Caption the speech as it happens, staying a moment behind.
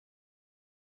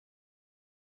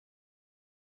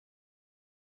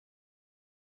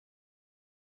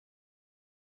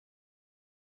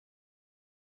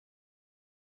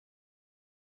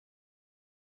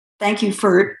Thank you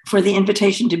for the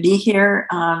invitation to be here.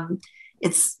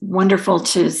 It's wonderful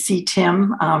to see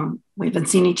Tim. We haven't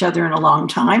seen each other in a long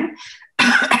time,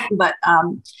 but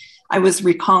I was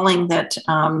recalling that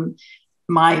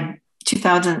my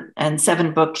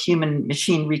 2007 book, Human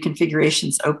Machine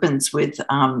Reconfigurations, opens with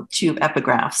two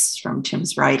epigraphs from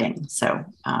Tim's writing. So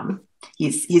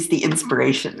he's the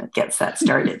inspiration that gets that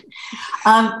started.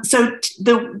 So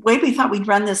the way we thought we'd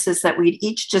run this is that we'd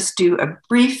each just do a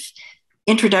brief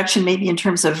introduction, maybe in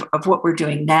terms of what we're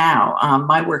doing now.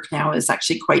 My work now is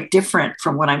actually quite different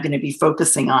from what I'm going to be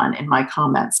focusing on in my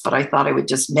comments, but I thought I would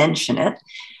just mention it.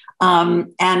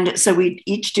 And so we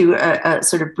each do a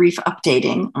sort of brief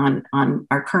updating on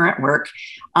our current work.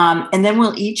 And then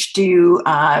we'll each do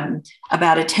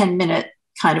about a 10-minute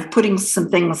kind of putting some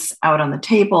things out on the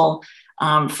table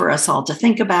for us all to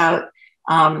think about.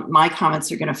 My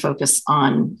comments are going to focus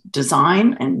on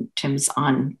design and Tim's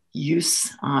on use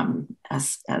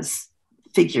as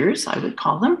figures, I would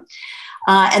call them.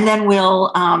 And then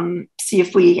we'll see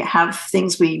if we have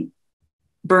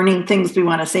burning things we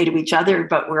want to say to each other,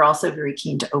 but we're also very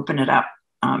keen to open it up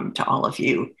to all of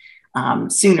you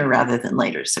sooner rather than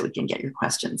later so we can get your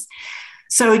questions.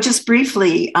 So just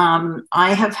briefly,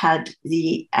 I have had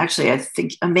I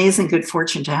think, amazing good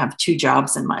fortune to have two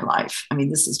jobs in my life. I mean,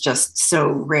 this is just so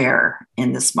rare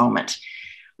in this moment.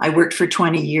 I worked for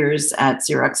 20 years at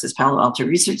Xerox's Palo Alto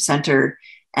Research Center,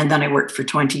 and then I worked for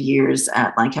 20 years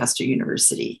at Lancaster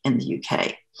University in the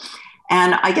UK.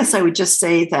 And I guess I would just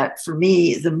say that for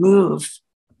me, the move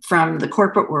from the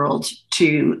corporate world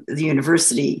to the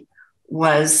university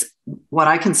was what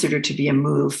I consider to be a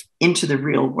move into the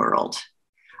real world.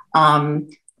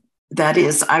 That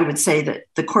is, I would say that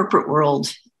the corporate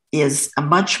world is a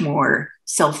much more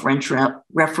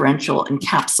self-referential,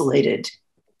 encapsulated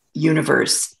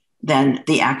universe than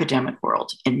the academic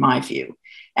world, in my view.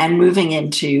 And moving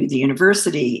into the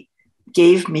university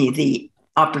gave me the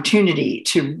opportunity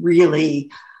to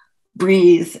really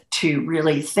breathe, to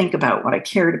really think about what I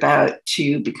cared about,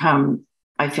 to become,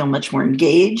 I feel, much more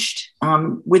engaged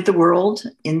with the world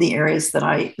in the areas that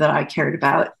I cared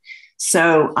about.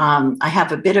 So I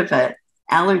have a bit of an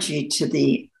allergy to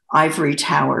the ivory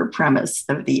tower premise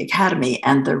of the academy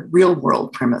and the real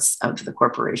world premise of the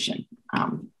corporation.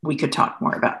 We could talk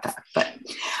more about that, but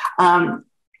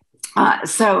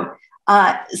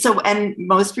and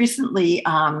most recently,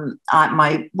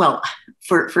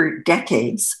 for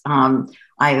decades, I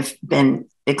have been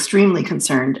extremely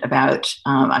concerned about,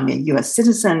 I'm a US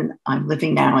citizen, I'm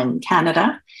living now in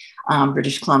Canada,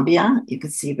 British Columbia. You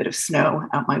can see a bit of snow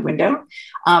out my window,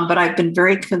 but I've been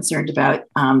very concerned about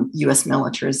US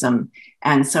militarism.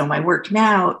 And so my work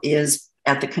now is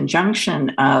at the conjunction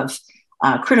of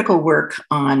critical work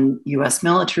on US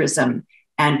militarism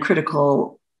and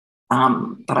critical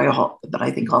but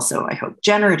I think also, I hope,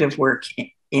 generative work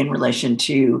in relation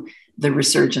to the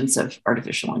resurgence of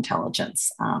artificial intelligence.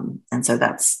 And so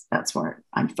that's where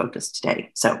I'm focused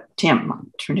today. So Tim, I'll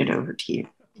turn it over to you.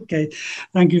 Okay,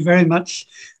 thank you very much.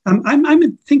 I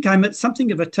think I'm at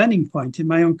something of a turning point in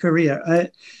my own career.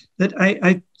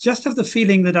 I just have the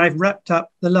feeling that I've wrapped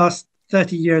up the last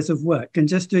 30 years of work. And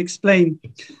just to explain,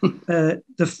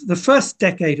 the first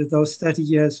decade of those 30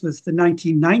 years was the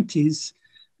 1990s,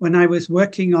 when I was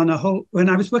working on a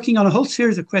whole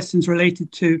series of questions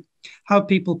related to how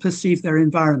people perceive their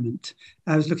environment.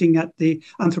 I was looking at the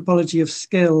anthropology of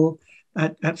skill,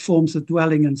 at forms of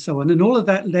dwelling and so on. And all of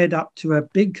that led up to a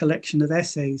big collection of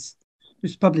essays,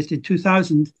 which was published in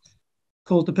 2000,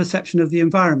 called The Perception of the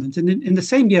Environment. And in the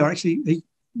same year, actually,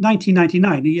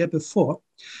 1999, a year before,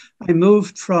 I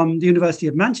moved from the University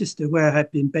of Manchester, where I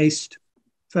had been based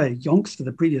for yonks for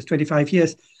the previous 25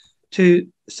 years, to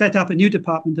set up a new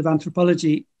department of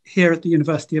anthropology here at the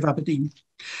University of Aberdeen.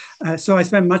 So I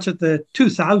spent much of the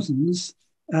 2000s,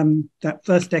 that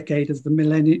first decade of the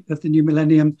new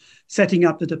millennium, setting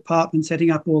up the department,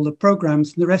 setting up all the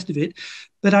programs and the rest of it.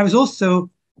 But I was also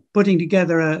putting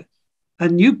together a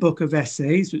new book of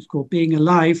essays, which is called Being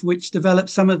Alive, which developed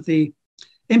some of the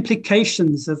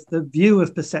implications of the view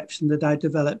of perception that I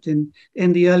developed in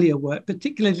the earlier work,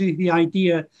 particularly the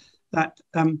idea that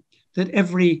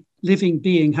every living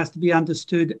being has to be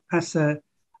understood as a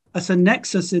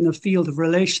nexus in a field of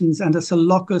relations and as a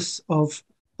locus of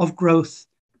growth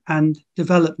and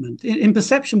development. In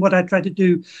perception, what I tried to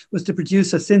do was to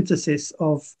produce a synthesis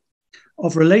of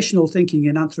relational thinking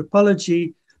in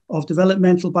anthropology, of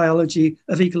developmental biology,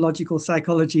 of ecological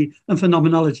psychology, and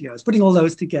phenomenology. I was putting all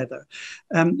those together.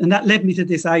 And that led me to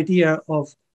this idea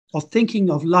of thinking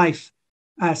of life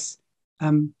as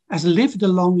lived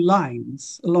along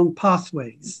lines, along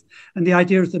pathways, and the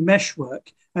idea of the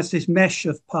meshwork as this mesh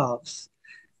of paths.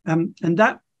 And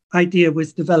that idea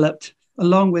was developed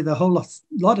along with a whole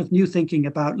lot of new thinking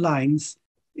about lines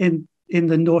in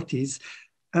the noughties.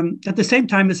 At the same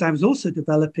time as I was also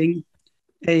developing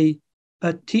a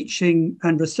teaching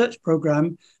and research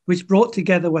program which brought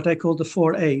together what I call the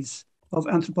 4 A's of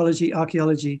anthropology,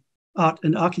 archaeology, art,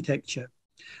 and architecture.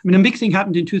 I mean, a big thing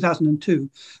happened in 2002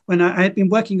 when I had been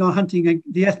working on hunting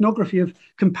the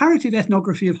comparative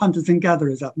ethnography of hunters and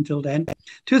gatherers up until then.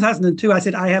 2002, I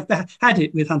said, I have had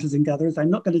it with hunters and gatherers. I'm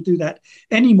not going to do that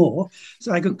anymore.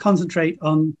 So I could concentrate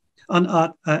on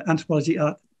art, anthropology,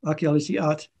 art, archaeology,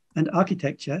 art, and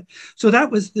architecture. So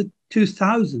that was the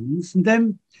 2000s. And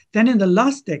then in the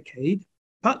last decade,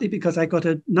 partly because I got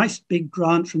a nice big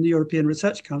grant from the European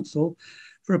Research Council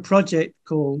for a project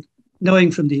called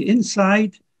Knowing from the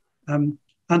Inside,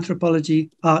 Anthropology,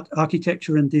 Art,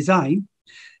 Architecture, and Design.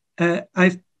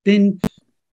 I've been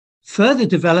further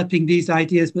developing these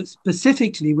ideas, but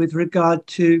specifically with regard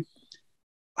to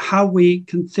how we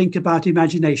can think about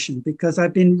imagination, because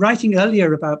I've been writing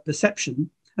earlier about perception,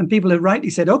 and people have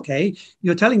rightly said, okay,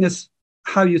 you're telling us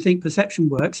how you think perception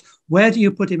works. Where do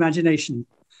you put imagination?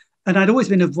 And I'd always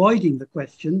been avoiding the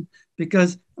question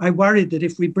because I worried that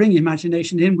if we bring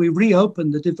imagination in, we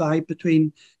reopen the divide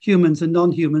between humans and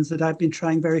non-humans that I've been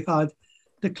trying very hard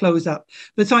to close up.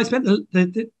 But so I spent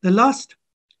the last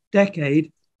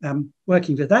decade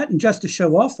working with that. And just to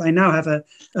show off, I now have a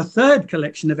third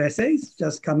collection of essays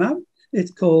just come out.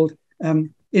 It's called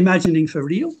Imagining for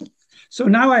Real. So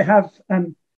now I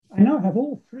now have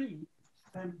all three.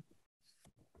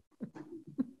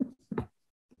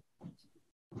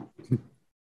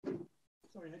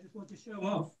 Sorry, I just want to show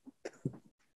off.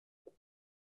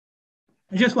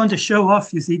 I just want to show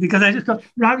off, you see, because I just got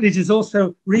Routledge has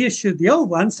also reissued the old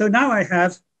one. So now I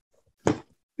have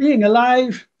Being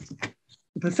Alive,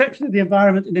 The Perception of the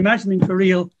Environment, and Imagining for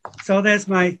Real. So there's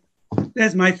my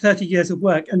 30 years of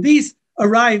work. And these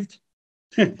arrived,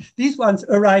 these ones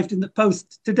arrived in the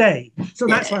post today. So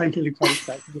that's why I'm feeling quite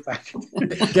excited about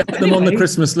it. Get them on the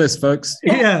Christmas list, folks.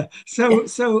 Yeah. So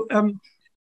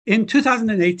in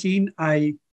 2018,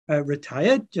 I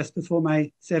retired just before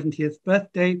my 70th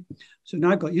birthday. So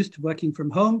now I got used to working from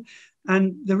home.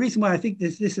 And the reason why I think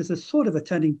this is a sort of a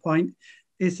turning point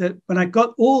is that when I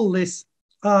got all this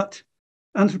art,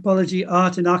 anthropology,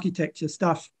 art, and architecture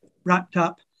stuff wrapped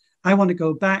up, I want to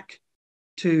go back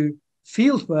to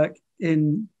fieldwork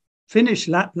in Finnish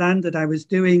Lapland that I was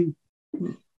doing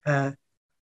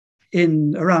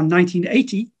in around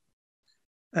 1980,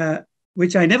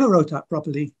 which I never wrote up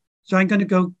properly. So I'm going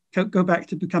to go back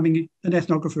to becoming an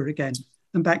ethnographer again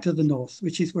and back to the north,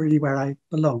 which is really where I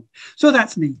belong. So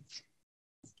that's me.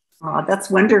 Oh, that's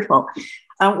wonderful.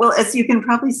 Well, as you can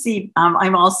probably see,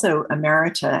 I'm also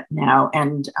emerita now,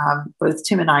 and both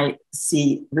Tim and I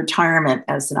see retirement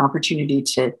as an opportunity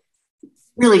to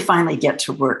really finally get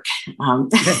to work.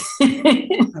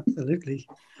 Absolutely.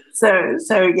 So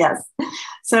yes.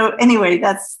 So anyway,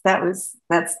 that's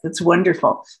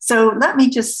wonderful. So let me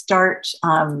just start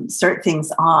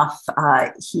things off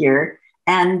here.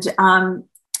 And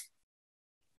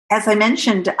as I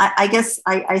mentioned, I guess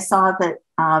I saw that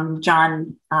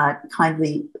John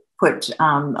kindly put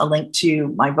a link to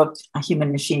my book,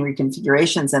 Human Machine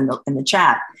Reconfigurations, in the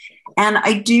chat. And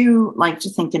I do like to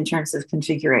think in terms of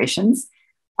configurations.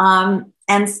 And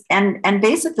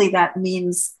basically that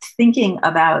means thinking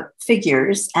about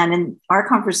figures. And in our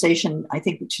conversation, I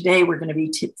think today we're going to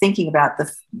be thinking about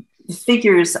the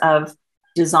figures of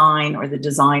design, or the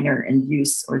designer, and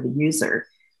use, or the user.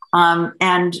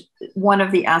 And one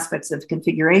of the aspects of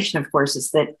configuration, of course, is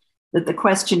that the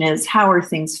question is, how are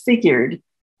things figured,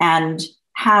 and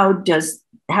how does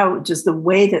the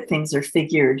way that things are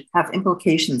figured have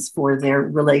implications for their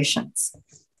relations,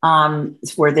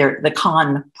 for the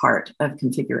con part of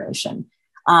configuration.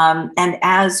 And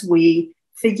as we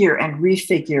figure and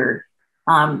refigure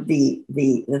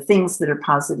the things that are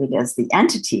posited as the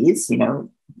entities,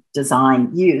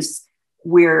 design, use,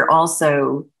 we're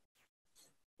also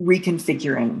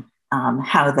reconfiguring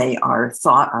how they are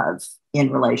thought of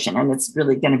in relation. And it's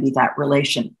really going to be that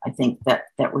relation, I think, that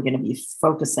we're going to be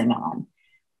focusing on.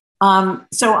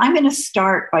 So I'm going to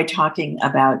start by talking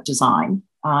about design.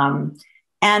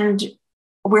 And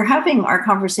we're having our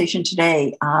conversation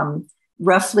today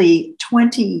roughly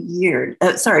 50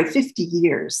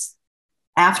 years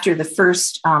after the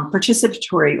first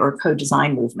participatory or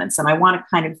co-design movements. And I want to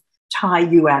kind of tie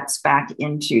UX back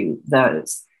into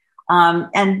those.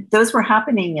 And those were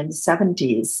happening in the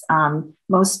 70s,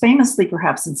 most famously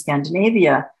perhaps in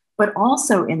Scandinavia, but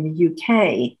also in the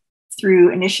UK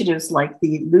through initiatives like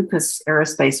the Lucas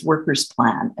Aerospace Workers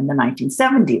Plan in the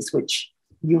 1970s, which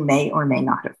you may or may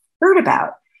not have heard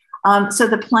about. So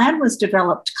the plan was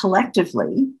developed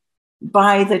collectively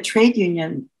by the trade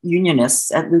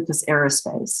unionists at Lucas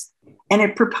Aerospace, and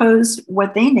it proposed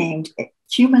what they named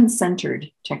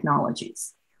human-centered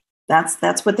technologies.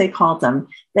 That's what they called them,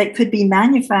 that could be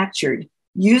manufactured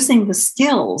using the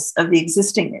skills of the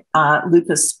existing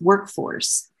Lucas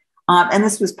workforce. And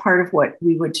this was part of what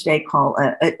we would today call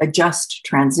a just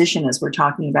transition, as we're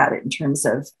talking about it in terms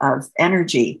of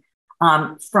energy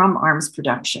from arms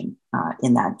production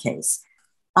in that case.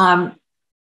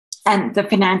 And the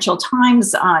Financial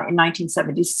Times in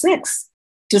 1976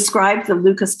 described the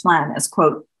Lucas plan as,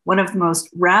 quote, one of the most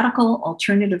radical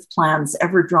alternative plans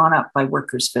ever drawn up by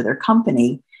workers for their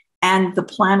company. And the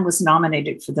plan was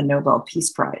nominated for the Nobel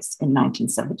Peace Prize in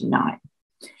 1979.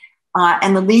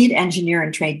 And the lead engineer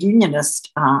and trade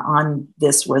unionist on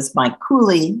this was Mike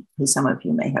Cooley, who some of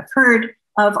you may have heard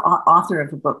of, author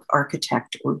of the book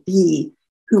Architect or Be,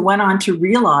 who went on to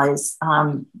realize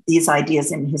these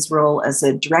ideas in his role as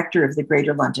a director of the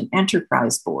Greater London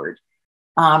Enterprise Board,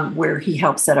 where he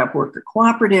helped set up worker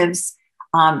cooperatives.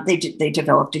 They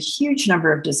developed a huge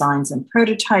number of designs and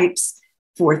prototypes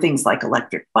for things like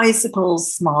electric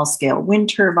bicycles, small-scale wind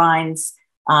turbines,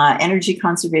 energy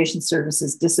conservation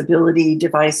services, disability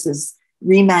devices,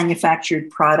 remanufactured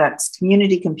products,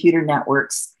 community computer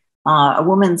networks, a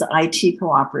women's IT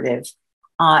cooperative.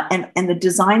 And the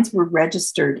designs were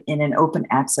registered in an open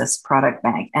access product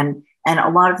bank. And a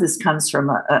lot of this comes from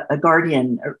a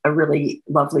Guardian, a really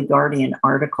lovely Guardian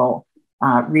article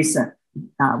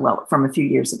from a few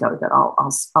years ago that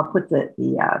I'll put the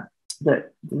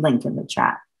link in the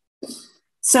chat.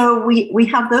 So we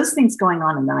have those things going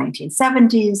on in the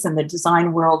 1970s. In the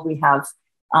design world, we have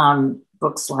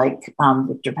books like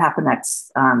Victor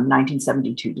Papanek's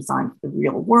 1972 Design for the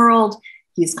Real World.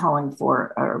 He's calling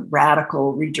for a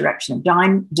radical redirection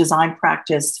of design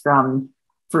practice from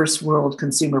first world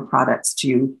consumer products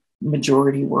to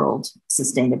majority world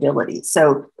sustainability.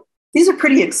 So these are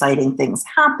pretty exciting things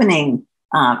happening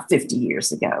 50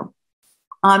 years ago.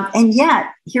 And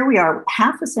yet, here we are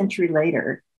half a century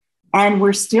later, and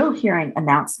we're still hearing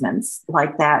announcements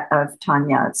like that of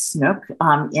Tanya Snook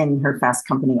in her Fast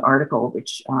Company article,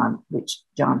 which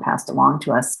John passed along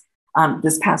to us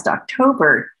this past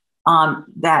October,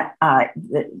 that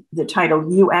the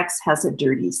title UX has a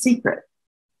dirty secret.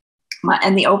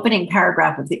 And the opening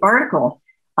paragraph of the article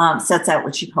sets out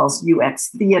what she calls UX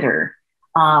theater,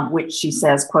 which she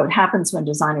says, quote, happens when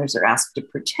designers are asked to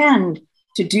pretend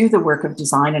to do the work of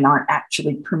design and aren't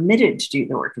actually permitted to do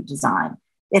the work of design.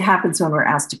 It happens when we're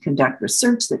asked to conduct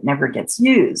research that never gets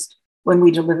used, when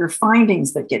we deliver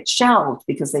findings that get shelved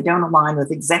because they don't align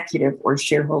with executive or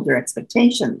shareholder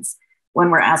expectations, when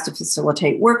we're asked to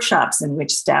facilitate workshops in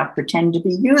which staff pretend to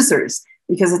be users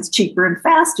because it's cheaper and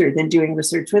faster than doing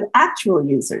research with actual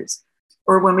users,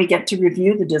 or when we get to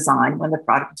review the design when the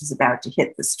product is about to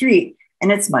hit the street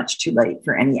and it's much too late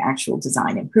for any actual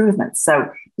design improvements.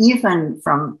 So even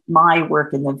from my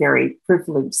work in the very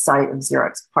privileged site of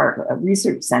Xerox PARC, a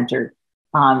research center,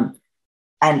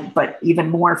 but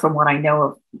even more from what I know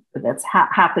of that's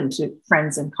happened to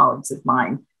friends and colleagues of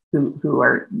mine who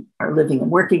are living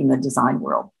and working in the design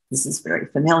world, this is very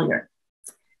familiar.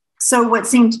 So what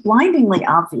seems blindingly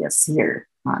obvious here,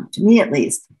 to me at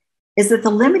least, is that the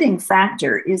limiting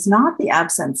factor is not the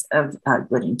absence of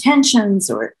good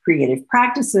intentions or creative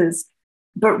practices,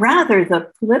 but rather the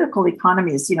political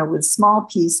economies, with small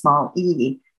p, small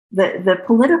e, the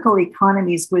political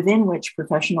economies within which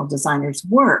professional designers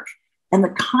work and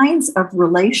the kinds of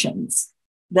relations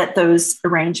that those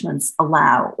arrangements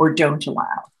allow or don't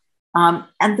allow.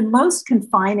 And the most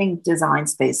confining design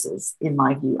spaces, in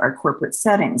my view, are corporate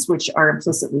settings, which are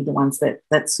implicitly the ones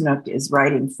that Snook is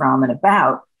writing from and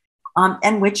about,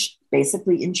 and which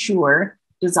basically ensure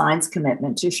design's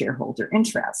commitment to shareholder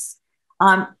interests.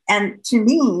 And to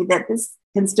me, that this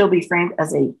can still be framed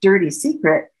as a dirty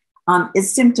secret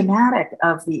is symptomatic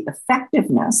of the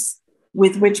effectiveness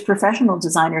with which professional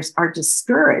designers are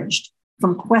discouraged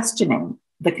from questioning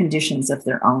the conditions of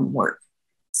their own work.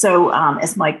 So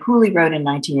as Mike Cooley wrote in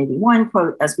 1981,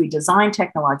 quote, as we design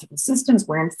technological systems,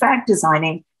 we're in fact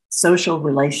designing social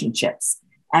relationships.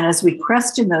 And as we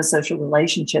question those social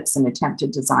relationships and attempt to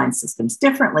design systems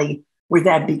differently, we're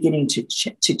then beginning to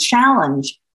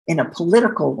challenge in a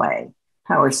political way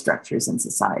power structures in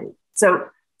society. So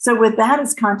with that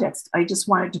as context, I just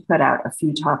wanted to put out a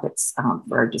few topics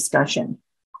for our discussion.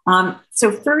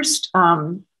 So first,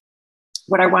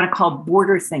 what I want to call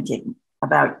border thinking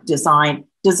about design/use.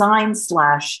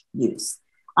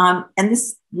 And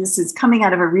this is coming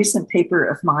out of a recent paper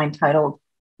of mine titled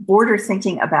Border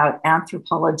Thinking About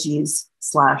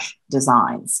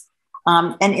Anthropologies/Designs.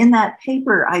 And in that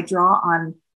paper, I draw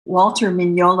on Walter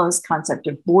Mignolo's concept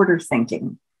of border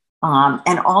thinking,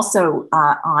 and also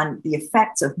on the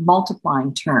effects of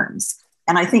multiplying terms.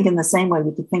 And I think in the same way,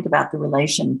 we could think about the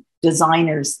relation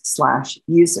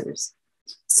designers/users.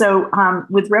 So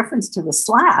with reference to the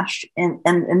slash,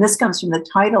 and this comes from the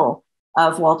title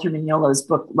of Walter Mignolo's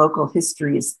book, Local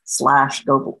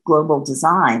Histories/Global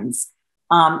Designs,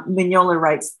 Mignolo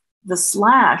writes, the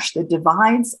slash that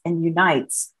divides and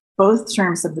unites both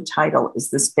terms of the title is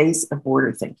the space of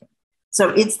border thinking. So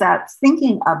it's that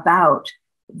thinking about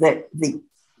the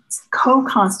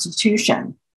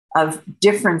co-constitution of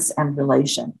difference and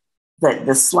relation,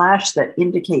 the slash that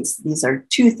indicates these are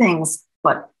two things,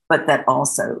 but that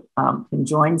also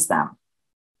conjoins them.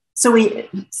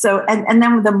 And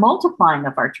then the multiplying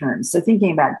of our terms, so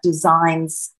thinking about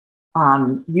designs,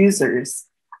 users,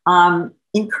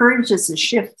 encourages a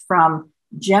shift from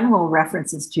general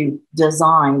references to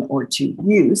design or to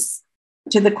use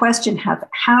to the question of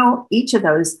how each of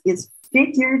those is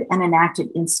figured and enacted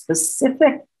in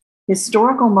specific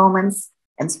historical moments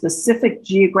and specific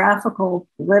geographical,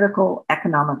 political,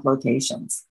 economic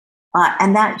locations.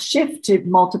 And that shift to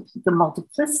the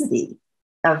multiplicity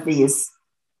of these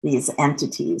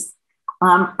entities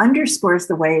underscores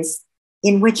the ways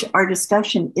in which our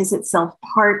discussion is itself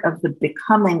part of the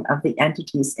becoming of the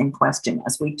entities in question.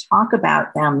 As we talk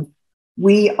about them,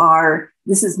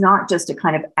 this is not just a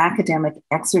kind of academic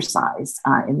exercise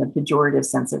in the pejorative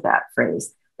sense of that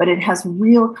phrase, but it has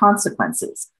real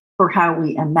consequences for how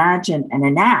we imagine and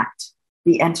enact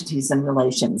the entities and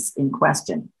relations in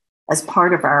question as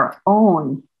part of our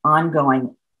own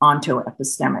ongoing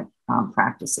ontoepistemic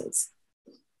practices.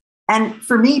 And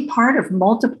for me, part of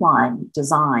multiplying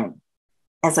design,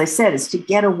 as I said, is to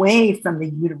get away from the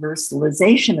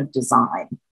universalization of design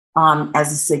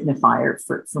as a signifier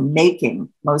for making,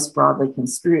 most broadly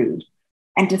construed,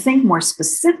 and to think more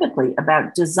specifically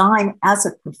about design as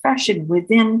a profession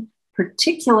within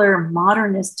particular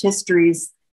modernist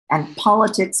histories and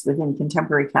politics within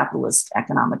contemporary capitalist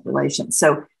economic relations.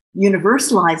 So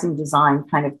universalizing design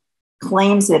kind of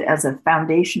claims it as a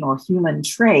foundational human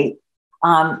trait,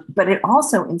 but it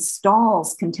also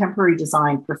installs contemporary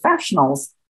design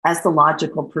professionals as the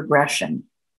logical progression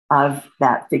of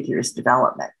that figure's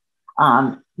development.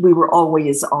 We were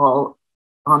always all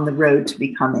on the road to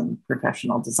becoming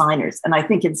professional designers. And I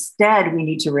think instead we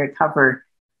need to recover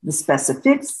the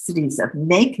specificities of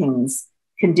makings,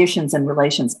 conditions, and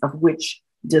relations of which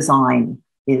design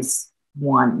is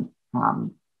one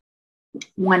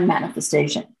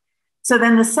manifestation. So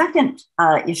then the second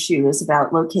issue is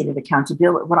about located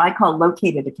accountability, what I call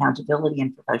located accountability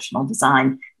in professional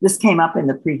design. This came up in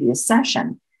the previous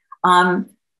session.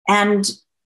 And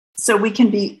so we can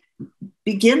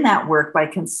begin that work by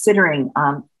considering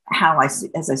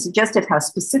as I suggested, how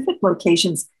specific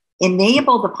locations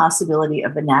enable the possibility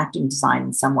of enacting design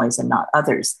in some ways and not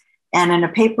others. And in a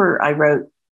paper I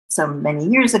wrote so many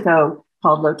years ago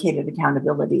called Located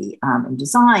Accountability in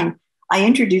Design, I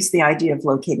introduced the idea of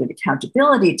located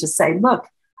accountability to say, look,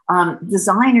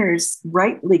 designers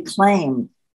rightly claim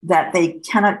that they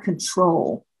cannot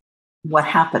control what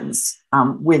happens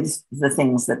with the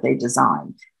things that they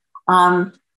design.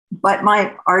 But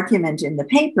my argument in the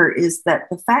paper is that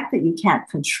the fact that you can't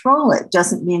control it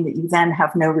doesn't mean that you then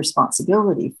have no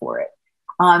responsibility for it.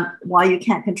 While you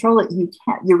can't control it,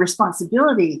 your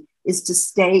responsibility is to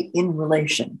stay in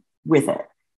relation with it.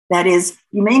 That is,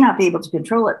 you may not be able to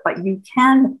control it, but you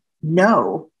can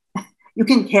know, you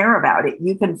can care about it,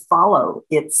 you can follow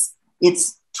its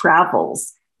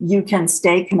travels, you can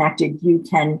stay connected, you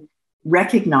can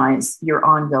recognize your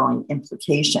ongoing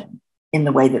implication in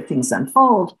the way that things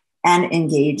unfold and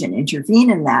engage and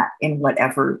intervene in that in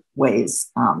whatever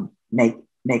ways make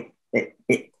it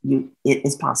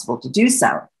is possible to do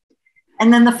so.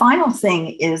 And then the final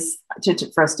thing is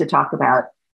for us to talk about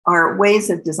are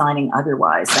ways of designing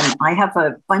otherwise. And I have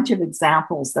a bunch of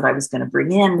examples that I was going to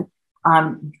bring in,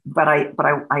 but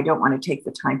I don't want to take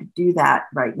the time to do that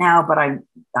right now. But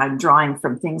I'm drawing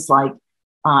from things like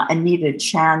Anita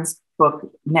Chan's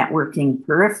book, Networking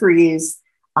Peripheries,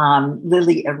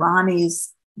 Lily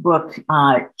Irani's book,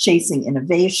 Chasing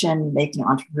Innovation, Making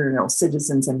Entrepreneurial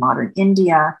Citizens in Modern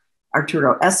India,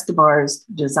 Arturo Escobar's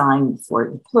Design for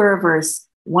the Pluriverse,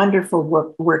 wonderful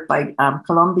work by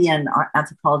Colombian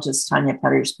anthropologist Tania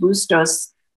Pérez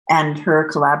Bustos and her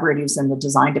collaborators in the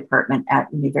design department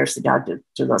at Universidad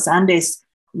de los Andes,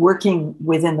 working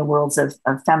within the worlds of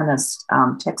feminist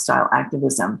textile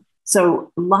activism.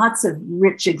 So lots of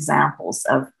rich examples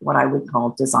of what I would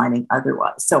call designing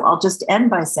otherwise. So I'll just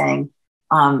end by saying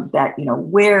that,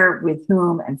 where, with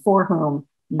whom, and for whom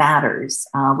matters.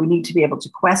 We need to be able to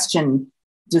question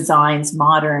design's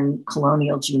modern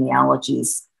colonial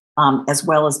genealogies, as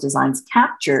well as design's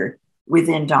capture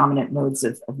within dominant modes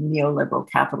of neoliberal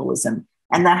capitalism.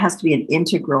 And that has to be an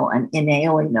integral and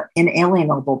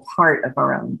inalienable part of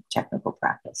our own technical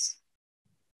practice.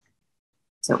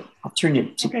 So I'll turn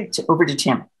it over to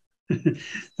Tim.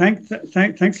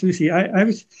 Thanks, Lucy.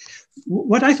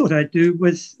 What I thought I'd do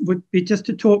would be just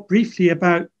to talk briefly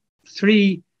about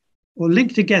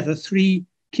link together three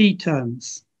key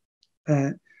terms.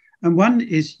 And one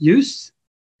is use,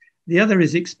 the other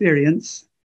is experience,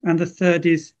 and the third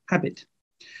is habit.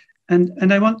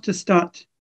 And I want to start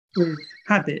with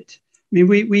habit. I mean,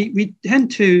 we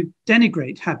tend to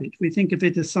denigrate habit. We think of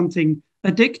it as something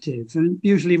addictive, and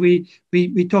usually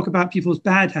we talk about people's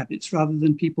bad habits rather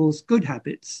than people's good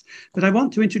habits. But I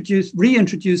want to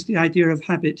reintroduce the idea of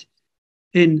habit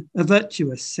in a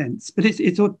virtuous sense. But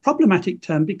it's a problematic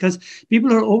term because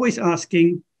people are always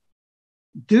asking,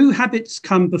 do habits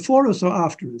come before us or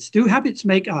after us? Do habits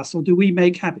make us, or do we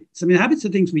make habits? I mean, habits are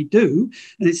things we do,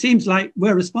 and it seems like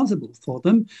we're responsible for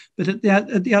them. But at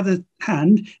the other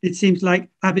hand, it seems like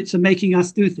habits are making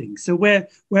us do things. So where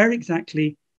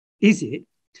exactly is it?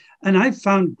 And I've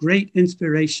found great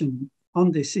inspiration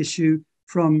on this issue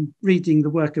from reading the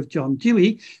work of John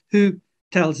Dewey, who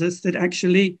tells us that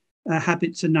actually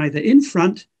habits are neither in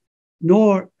front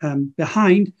nor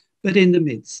behind, but in the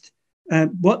midst.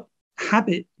 What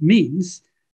habit means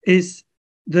is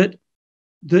that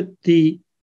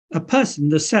a person,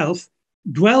 the self,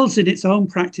 dwells in its own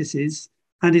practices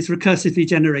and is recursively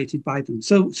generated by them.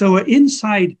 So we're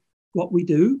inside what we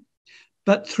do,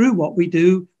 but through what we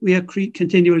do, we are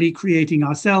continually creating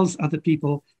ourselves, other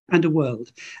people, and a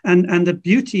world. And the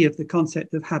beauty of the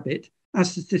concept of habit,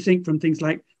 as distinct from things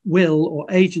like will or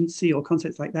agency or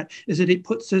concepts like that, is that it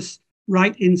puts us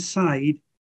right inside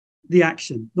the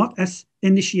action, not as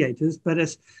initiators, but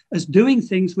as doing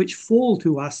things which fall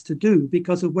to us to do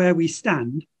because of where we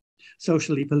stand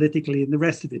socially, politically, and the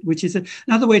rest of it, which is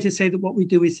another way to say that what we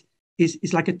do is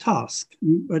like a task.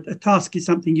 A task is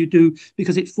something you do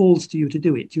because it falls to you to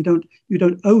do it. You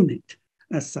don't own it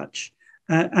as such.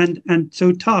 And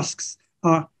so tasks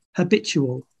are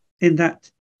habitual in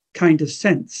that kind of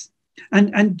sense.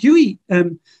 And Dewey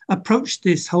approached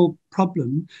this whole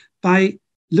problem by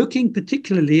looking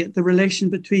particularly at the relation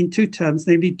between two terms,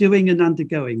 namely doing and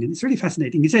undergoing. And it's really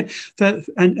fascinating. He said,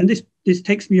 and this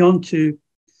takes me on to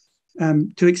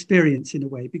experience in a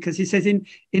way, because he says in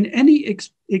any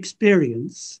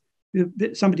experience,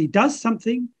 somebody does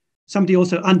something, somebody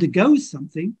also undergoes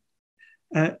something,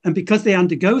 and because they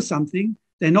undergo something,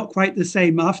 they're not quite the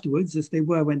same afterwards as they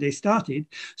were when they started.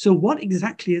 So what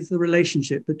exactly is the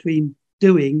relationship between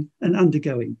doing and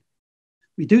undergoing?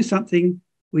 We do something,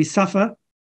 we suffer,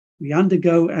 we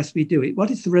undergo as we do it.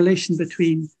 What is the relation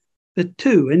between the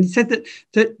two? And he said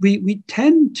that we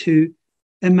tend to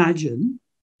imagine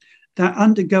that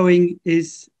undergoing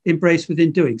is embraced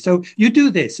within doing. So you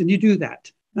do this and you do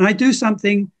that. And I do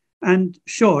something, and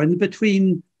sure, in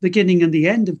between beginning and the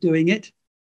end of doing it,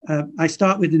 I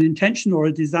start with an intention or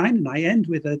a design, and I end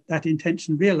with that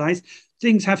intention realized.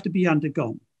 Things have to be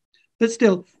undergone. But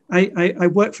still, I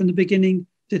work from the beginning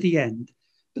to the end.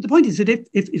 But the point is that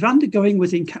if undergoing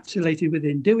was encapsulated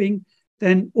within doing,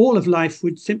 then all of life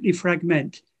would simply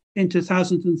fragment into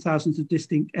thousands and thousands of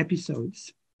distinct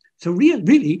episodes. So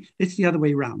really, it's the other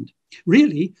way around.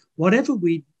 Really, whatever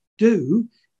we do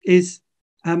is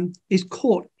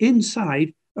caught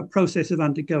inside a process of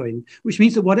undergoing, which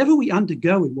means that whatever we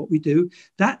undergo in what we do,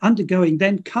 that undergoing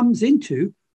then comes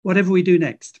into whatever we do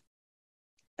next.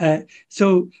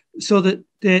 So that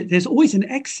there's always an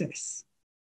excess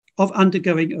of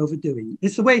undergoing over doing.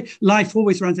 It's the way life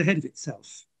always runs ahead of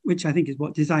itself, which I think is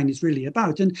what design is really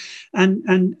about. And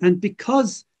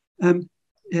because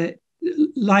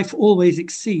life always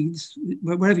exceeds,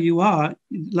 wherever you are,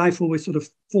 life always sort of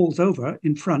falls over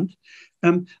in front,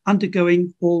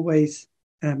 undergoing always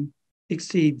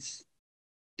exceeds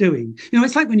doing. You know,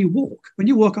 it's like when you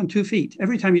walk on 2 feet,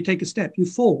 every time you take a step, you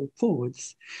fall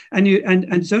forwards. And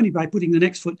it's only by putting the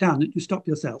next foot down that you stop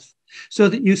yourself. So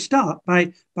that you start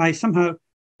by somehow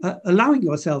allowing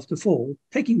yourself to fall,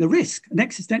 taking the risk, an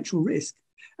existential risk,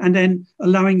 and then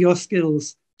allowing your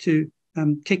skills to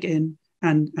kick in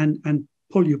and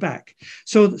pull you back.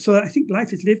 So I think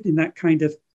life is lived in that kind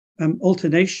of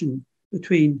alternation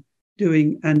between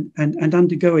doing and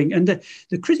undergoing. And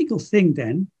the critical thing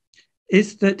then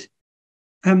is that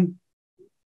that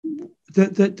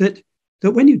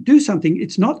when you do something,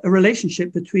 it's not a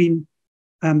relationship between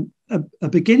a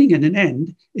beginning and an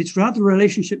end. It's rather a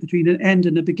relationship between an end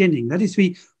and a beginning. That is,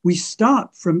 we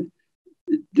start from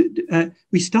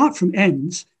we start from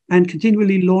ends and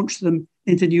continually launch them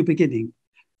into new beginning.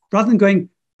 Rather than going,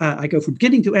 I go from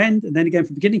beginning to end, and then again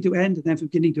from beginning to end, and then from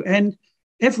beginning to end.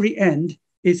 Every end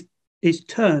is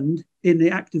turned in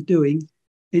the act of doing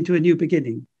into a new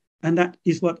beginning. And that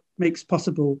is what makes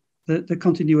possible the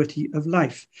continuity of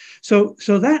life. So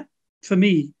that, for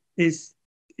me, is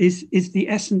the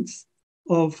essence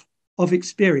of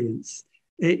experience.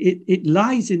 It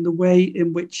lies in the way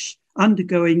in which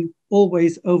undergoing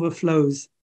always overflows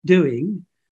doing,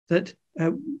 that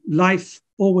life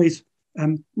always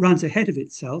runs ahead of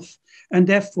itself, and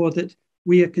therefore that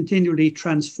we are continually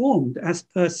transformed as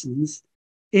persons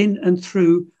in and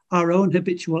through our own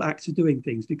habitual acts of doing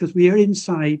things, because we are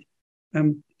inside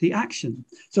the action.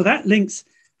 So that links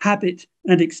habit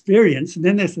and experience. And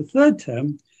then there's the third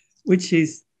term, which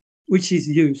is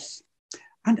use.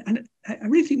 And I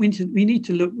really think we need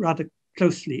to look rather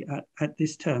closely at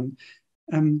this term,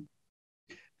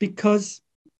 because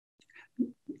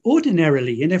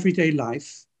ordinarily in everyday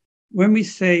life, when we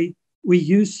say we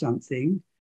use something,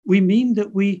 we mean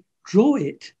that we draw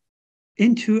it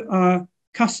into our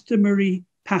customary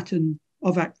pattern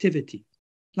of activity.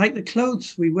 Like the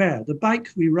clothes we wear, the bike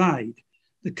we ride,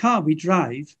 the car we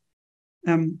drive,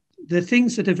 the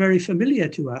things that are very familiar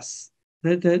to us,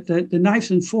 the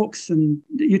knives and forks and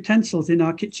utensils in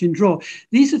our kitchen drawer.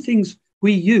 These are things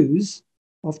we use,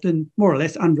 often more or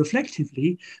less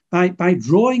unreflectively, by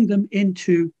drawing them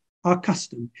into our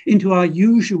custom, into our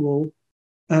usual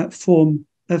form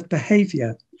of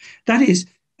behavior. That is,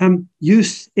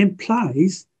 use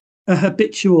implies a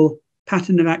habitual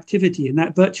pattern of activity in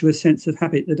that virtuous sense of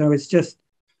habit that I was just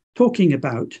talking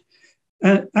about.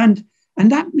 And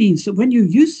that means that when you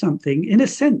use something, in a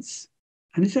sense,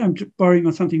 and this I'm borrowing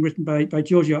on something written by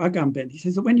Giorgio Agamben, he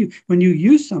says that when you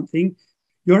use something,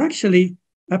 you're actually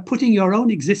putting your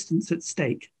own existence at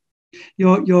stake.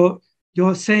 You're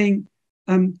saying,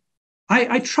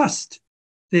 I trust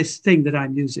this thing that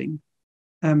I'm using.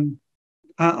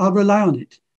 I'll rely on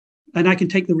it, and I can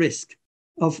take the risk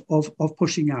of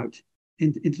pushing out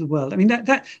into the world. I mean,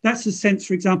 that's the sense,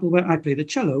 for example, where I play the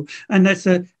cello, and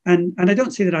and I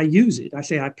don't say that I use it. I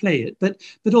say I play it, but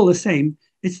all the same,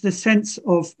 it's the sense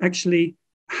of actually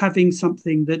having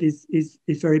something that is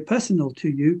very personal to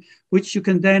you, which you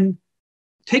can then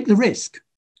take the risk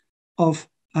of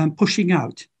pushing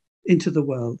out into the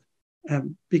world,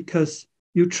 because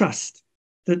you trust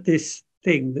that this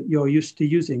thing that you're used to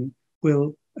using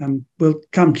will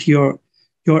come to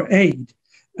your aid.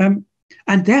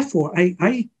 And therefore,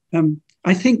 I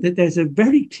think that there's a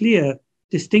very clear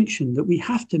distinction that we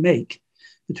have to make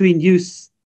between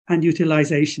use and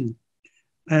utilization.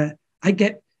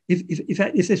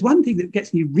 If there's one thing that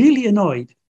gets me really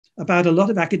annoyed about a lot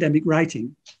of academic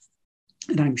writing,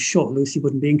 and I'm sure Lucy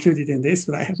wouldn't be included in this,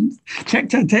 but I haven't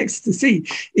checked her text to see,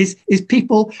 is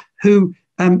people who,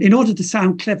 in order to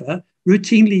sound clever,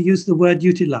 routinely use the word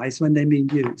utilize when they mean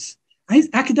use.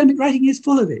 Academic writing is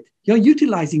full of it. You're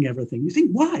utilizing everything. You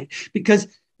think, why? Because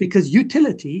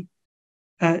utility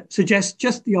suggests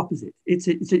just the opposite. It's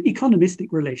an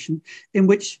economistic relation in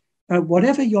which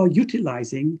whatever you're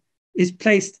utilizing is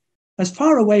placed as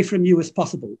far away from you as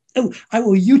possible. Oh, I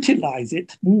will utilize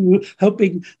it,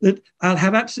 hoping that I'll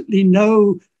have absolutely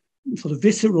no sort of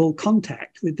visceral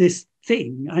contact with this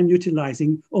thing I'm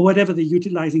utilizing, or whatever the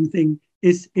utilizing thing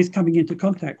is coming into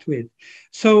contact with.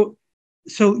 So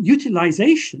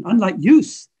utilization, unlike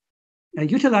use,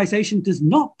 utilization does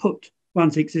not put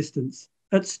one's existence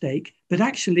at stake, but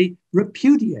actually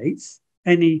repudiates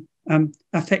any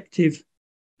affective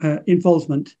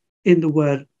involvement in the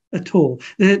word at all.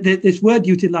 This word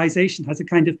utilization has a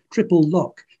kind of triple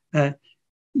lock: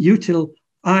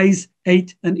 utilize,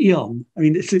 ate, and eon. I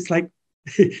mean, it's like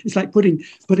it's like putting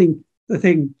the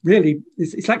thing really.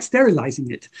 It's like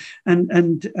sterilizing it,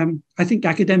 and I think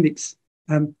academics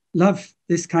love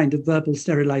this kind of verbal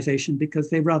sterilization because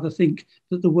they rather think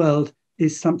that the world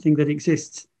is something that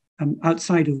exists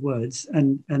outside of words,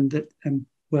 and that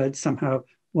words somehow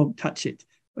won't touch it.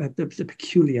 The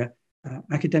peculiar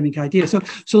academic idea.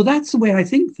 So that's the way I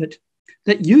think that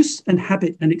use and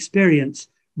habit and experience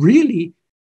really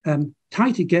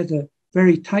tie together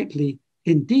very tightly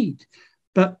indeed.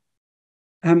 But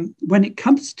when it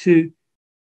comes to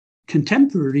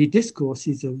contemporary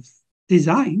discourses of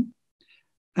design,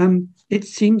 it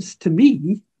seems to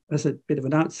me, as a bit of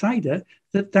an outsider,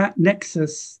 that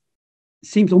nexus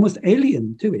seems almost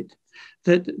alien to it.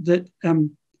 That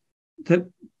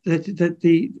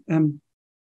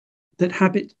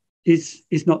habit is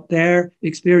not there,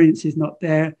 experience is not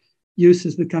there, use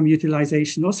has become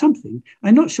utilization or something.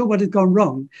 I'm not sure what has gone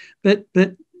wrong, but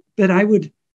I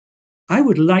would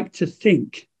like to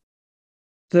think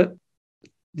that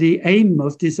the aim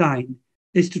of design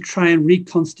is to try and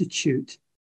reconstitute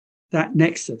that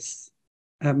nexus,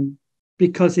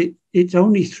 because it's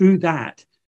only through that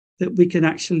we can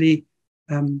actually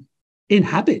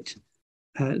inhabit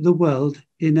the world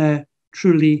in a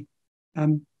truly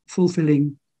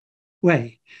fulfilling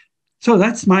way. So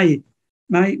that's my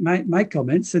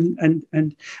comments,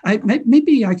 and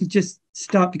maybe I could just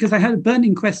start, because I had a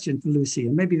burning question for Lucy,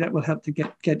 and maybe that will help to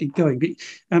get it going. But,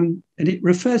 and it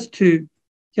refers to,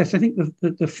 yes, I think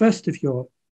the first of your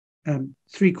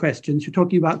three questions. You're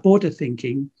talking about border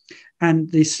thinking and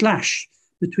the slash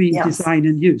between design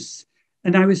and use,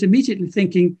 and I was immediately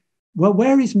thinking, well,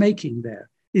 where is making there?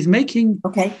 Is making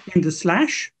in the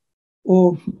slash,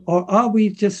 or are we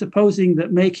just supposing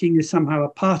that making is somehow a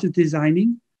part of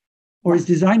designing? Or is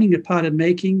designing a part of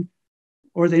making?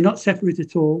 Or are they not separate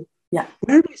at all? Yeah.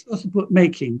 Where am I supposed to put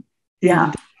making in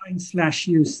the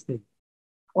design/use thing?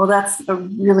 Well, that's a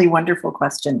really wonderful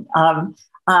question. I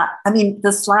mean,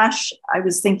 the slash, I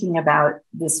was thinking about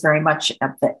this very much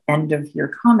at the end of your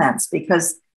comments,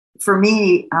 because for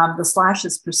me, the slash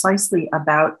is precisely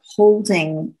about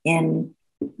holding in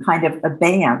kind of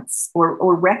abeyance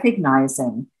or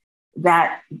recognizing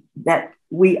that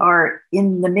we are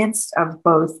in the midst of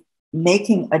both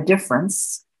making a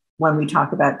difference when we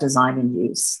talk about design and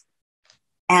use,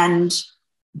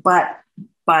 but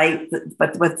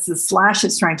what the slash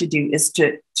is trying to do is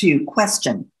to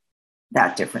question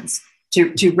that difference,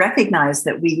 to recognize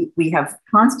that we have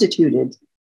constituted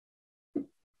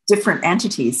different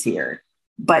entities here,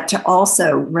 but to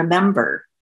also remember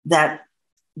that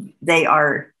they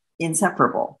are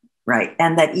inseparable, right?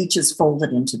 And that each is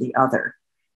folded into the other.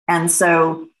 And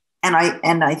so, and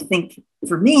I think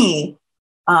for me,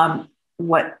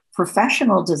 what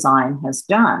professional design has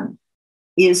done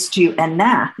is to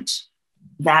enact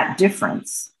that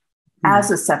difference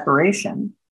as a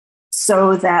separation,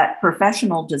 so that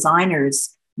professional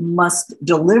designers must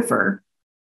deliver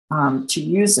to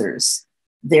users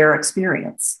their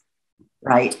experience,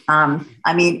 right?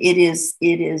 I mean, it is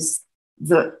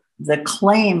the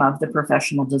claim of the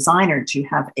professional designer to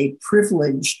have a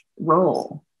privileged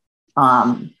role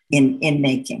in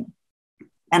making.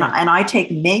 And I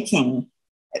take making,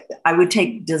 I would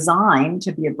take design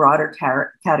to be a broader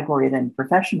category than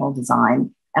professional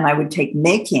design. And I would take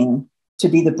making to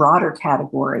be the broader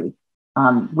category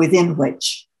within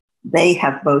which they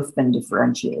have both been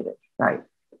differentiated, right?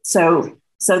 So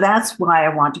that's why I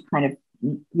want to kind of,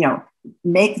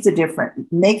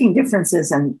 making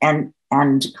differences and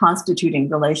constituting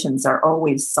relations are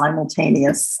always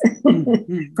simultaneous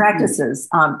practices,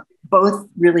 both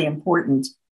really important,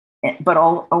 but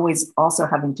always also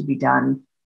having to be done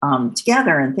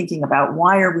together, and thinking about,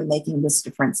 why are we making this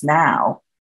difference now?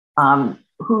 For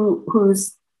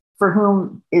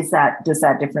whom does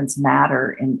that difference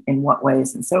matter, in what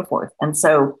ways, and so forth. And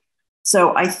so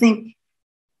I think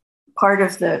part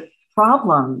of the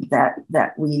problem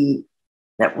that we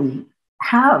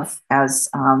have as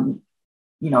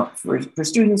for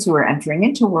students who are entering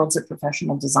into worlds of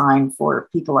professional design, for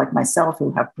people like myself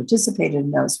who have participated in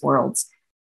those worlds,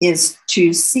 is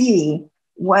to see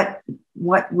what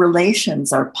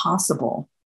relations are possible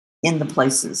in the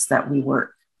places that we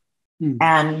work.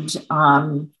 And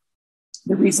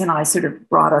the reason I sort of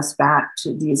brought us back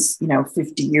to these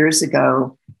 50 years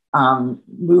ago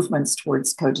movements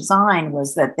towards co-design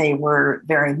was that they were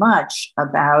very much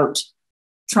about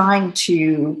trying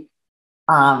to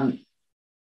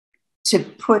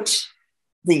put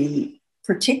the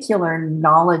particular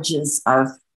knowledges of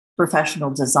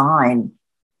professional design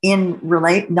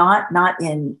not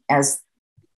in as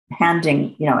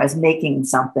handing, as making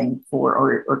something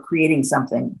or creating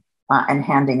something and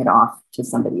handing it off to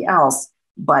somebody else,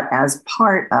 but as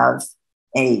part of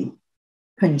a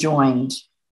conjoined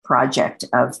project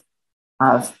of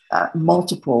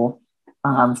multiple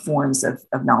forms of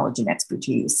knowledge and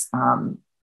expertise, and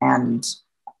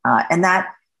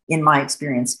that, in my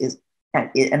experience, is,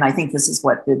 and I think this is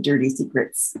what the Dirty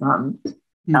Secrets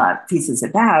piece is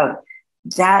about.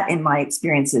 That, in my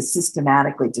experience, is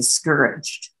systematically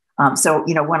discouraged. So,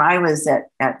 when I was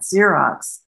at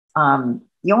Xerox,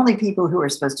 the only people who were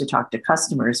supposed to talk to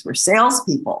customers were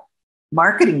salespeople,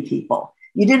 marketing people.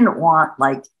 You didn't want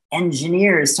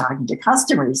engineers talking to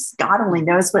customers. God only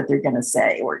knows what they're going to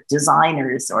say, or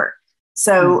designers, or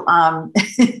so.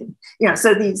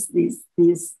 So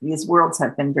these worlds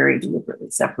have been very deliberately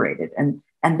separated, and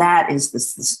that is the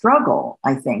struggle,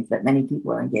 I think, that many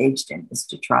people are engaged in, is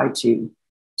to try to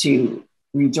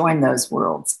rejoin those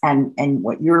worlds. And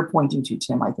what you're pointing to,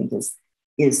 Tim, I think is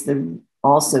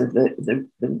also the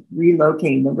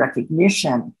relocating the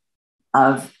recognition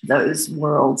of those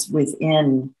worlds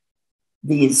within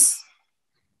these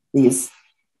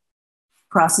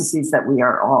processes that we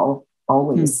are all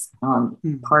always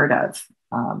part of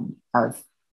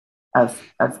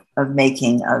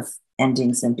making, of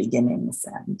endings and beginnings.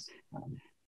 And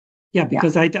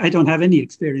because I don't have any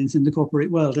experience in the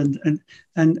corporate world, and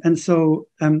so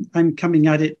I'm coming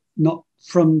at it not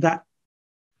from that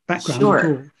background at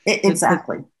all.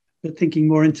 Exactly. But thinking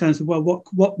more in terms of, well,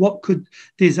 what could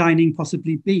designing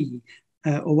possibly be,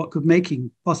 or what could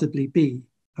making possibly be,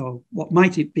 or what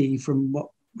might it be from what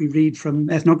we read from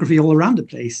ethnography all around the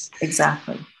place.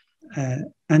 Exactly.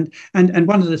 And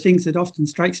one of the things that often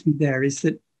strikes me there is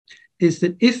that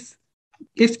if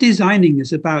designing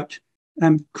is about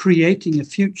creating a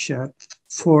future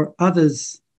for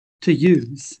others to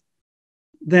use,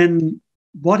 then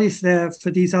what is there for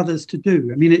these others to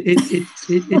do? I mean,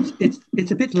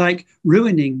 it's a bit like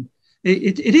ruining.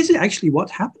 It is actually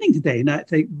what's happening today, and I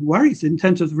think worries in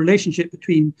terms of the relationship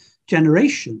between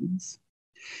generations.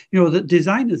 You know, that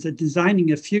designers are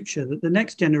designing a future that the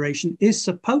next generation is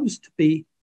supposed to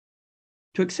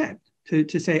accept,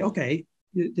 to say, okay,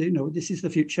 you know, this is the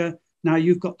future. Now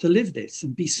you've got to live this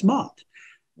and be smart,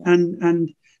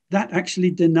 and that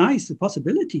actually denies the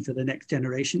possibility for the next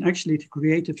generation actually to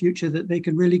create a future that they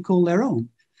can really call their own.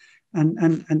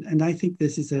 And I think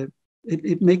this is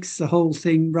it makes the whole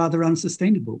thing rather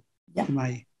unsustainable. Yeah.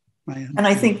 My and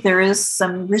I think there is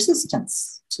some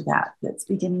resistance to that that's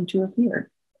beginning to appear.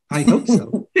 I hope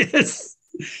so. Yes.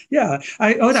 Yeah.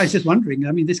 I was just wondering,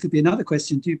 I mean, this could be another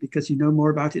question too, because you know more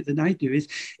about it than I do, is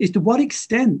to what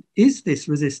extent is this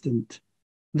resistant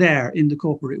there in the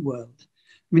corporate world?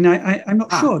 I mean, I'm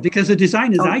not sure, because the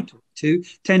designers I talk to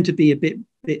tend to be a bit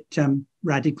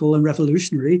radical and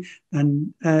revolutionary,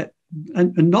 and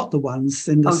not the ones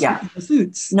in the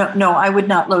suits. No, I would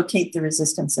not locate the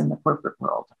resistance in the corporate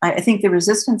world. I think the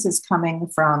resistance is coming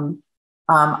from,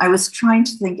 I was trying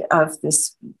to think of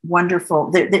this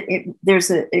wonderful,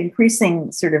 there's an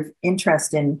increasing sort of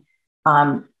interest in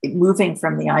moving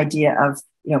from the idea of,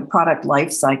 you know, product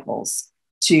life cycles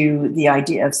to the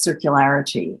idea of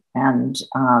circularity. And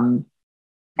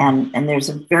there's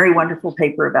a very wonderful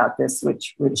paper about this,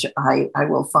 which I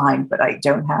will find, but I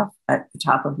don't have at the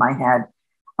top of my head,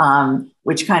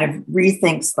 which kind of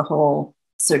rethinks the whole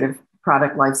sort of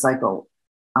product life cycle,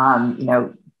 you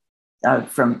know,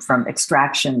 from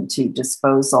extraction to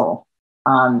disposal,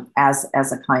 as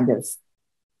a kind of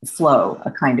flow,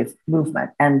 a kind of movement.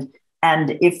 And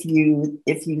if you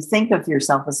think of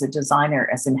yourself as a designer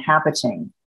as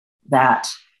inhabiting that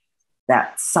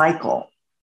cycle,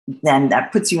 then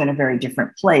that puts you in a very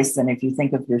different place than if you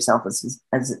think of yourself as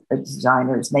a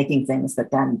designer as making things that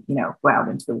then, you know, go out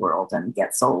into the world and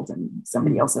get sold and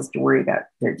somebody else has to worry about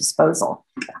their disposal.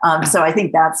 So I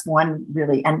think that's one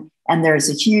really, and there's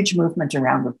a huge movement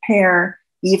around repair.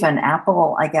 Even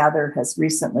Apple, I gather, has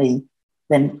recently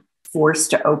been forced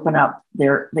to open up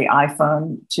the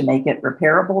iPhone to make it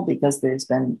repairable because there's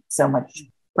been so much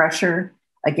pressure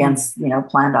against, you know,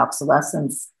 planned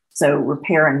obsolescence. So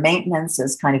repair and maintenance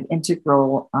is kind of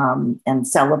integral and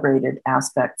celebrated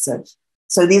aspects of.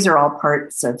 So these are all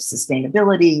parts of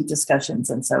sustainability discussions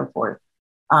and so forth.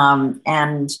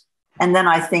 And then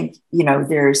I think, you know,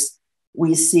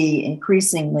 we see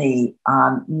increasingly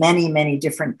many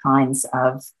different kinds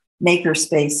of maker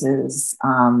spaces,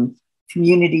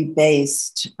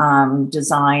 community-based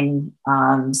design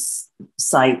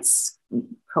sites,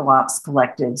 co-ops,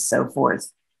 collectives, so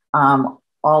forth,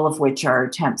 all of which are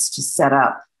attempts to set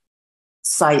up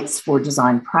sites for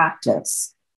design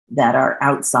practice that are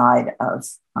outside of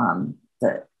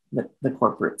the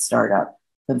corporate startup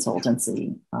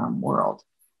consultancy world.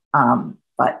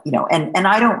 But, you know, and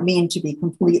I don't mean to be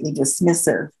completely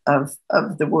dismissive of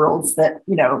the worlds that,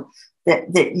 you know,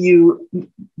 that you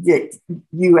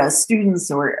as students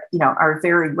or, you know, are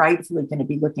very rightfully going to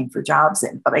be looking for jobs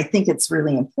in. But I think it's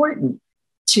really important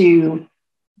to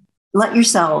let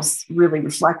yourselves really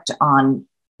reflect on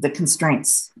the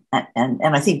constraints. And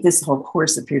I think this whole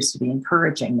course appears to be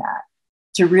encouraging that,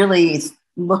 to really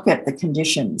look at the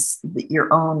conditions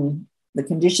the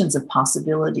conditions of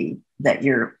possibility that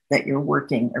your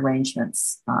working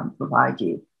arrangements provide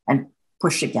you, and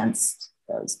push against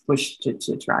those, push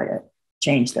to try to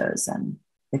change those and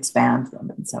expand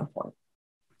them and so forth.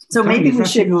 So maybe we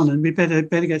should on, and we better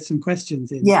get some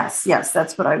questions in. Yes,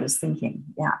 that's what I was thinking.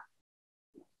 Yeah.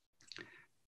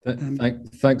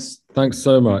 Thanks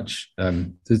so much.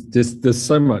 There's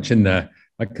so much in there.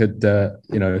 I could,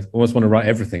 almost want to write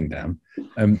everything down.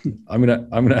 I'm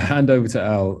gonna hand over to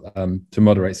Al to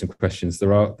moderate some questions.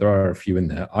 There are a few in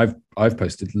there. I've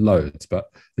posted loads,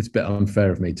 but it's a bit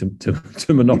unfair of me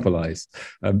to monopolize.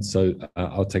 So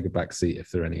I'll take a back seat if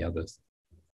there are any others.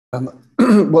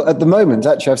 Well, at the moment,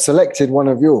 actually, I've selected one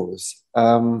of yours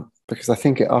because I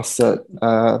think it asks a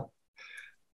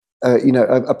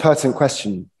pertinent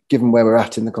question given where we're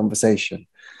at in the conversation.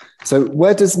 So,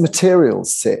 where does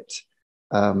materials sit,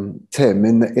 Tim,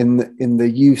 in the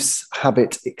use,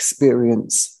 habit,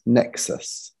 experience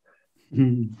nexus?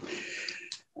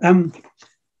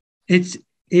 It's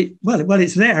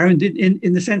there, and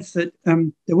in the sense that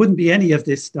there wouldn't be any of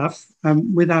this stuff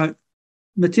without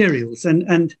materials,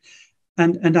 and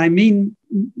I mean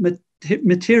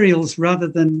materials rather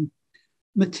than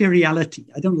materiality.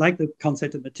 I don't like the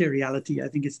concept of materiality. I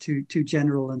think it's too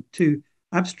general and too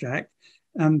abstract.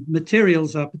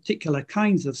 Materials are particular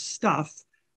kinds of stuff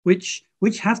which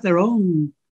have their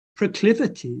own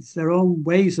proclivities, their own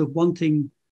ways of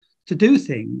wanting to do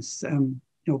things.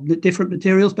 Different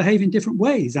materials behave in different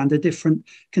ways under different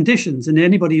conditions, and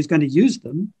anybody who's going to use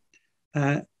them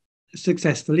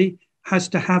successfully has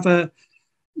to have like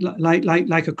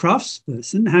a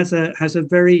craftsperson has a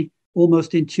very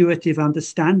almost intuitive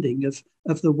understanding of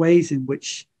the ways in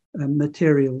which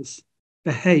materials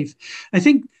behave. I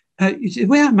think the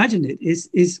way I imagine it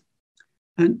is,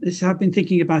 and this I've been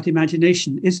thinking about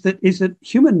imagination, is that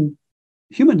human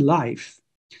life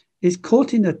is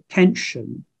caught in a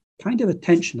tension,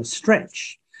 a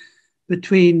stretch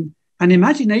between an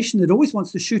imagination that always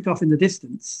wants to shoot off in the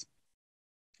distance,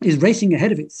 is racing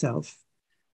ahead of itself.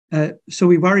 So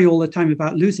we worry all the time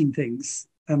about losing things.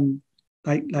 We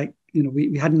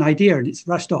had an idea and it's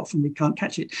rushed off and we can't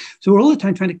catch it. So we're all the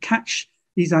time trying to catch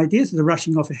these ideas that are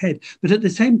rushing off ahead. But at the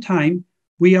same time,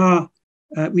 we have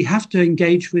to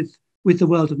engage with the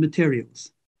world of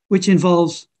materials, which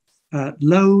involves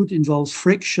load, involves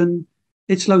friction.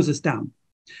 It slows us down.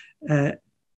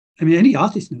 Any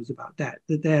artist knows about that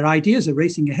their ideas are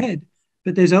racing ahead,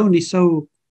 but it's only so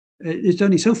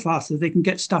fast that they can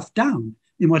get stuff down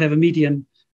in whatever medium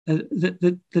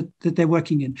that they're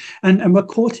working in. And we're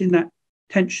caught in that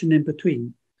tension in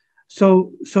between.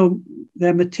 So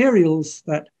they're materials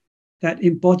that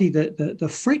embody the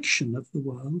friction of the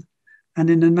world and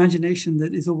an imagination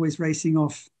that is always racing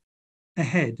off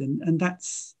ahead. And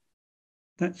that's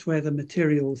where the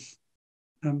materials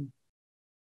come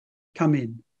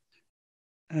in.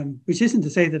 Which isn't to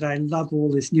say that I love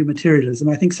all this new materialism.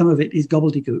 I think some of it is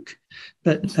gobbledygook,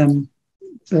 but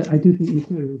I do think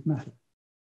materials matter.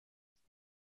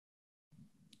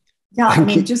 Yeah, I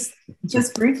mean, just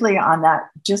briefly on that.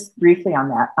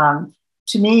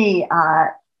 To me,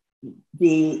 I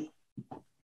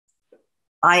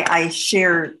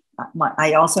share.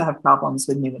 I also have problems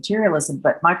with new materialism,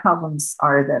 but my problems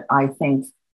are that I think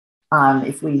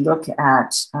if we look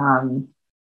at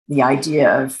the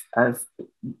idea of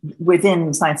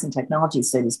within science and technology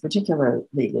studies, particularly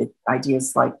the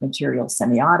ideas like material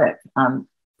semiotic,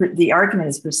 the argument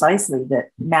is precisely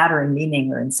that matter and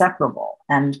meaning are inseparable.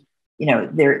 And,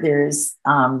 there is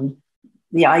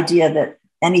the idea that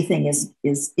anything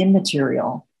is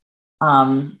immaterial,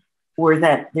 or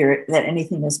that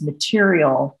anything is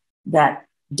material that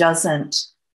doesn't,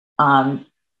 in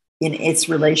its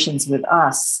relations with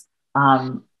us,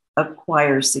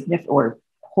 acquire significance or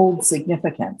hold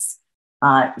significance.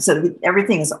 So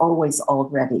everything is always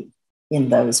already in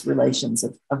those relations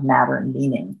of matter and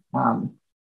meaning.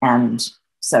 And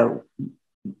so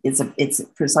it's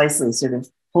precisely sort of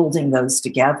holding those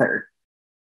together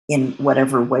in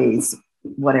whatever ways,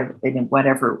 whatever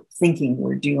thinking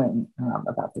we're doing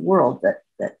about the world, that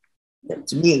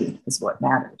to me is what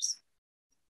matters.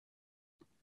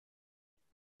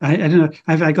 I don't know.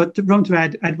 I got wrong to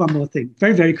add one more thing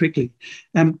very, very quickly.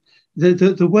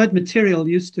 The word material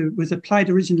was applied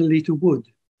originally to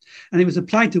wood, and it was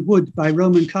applied to wood by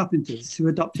Roman carpenters who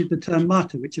adopted the term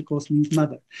mater, which of course means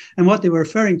mother. And what they were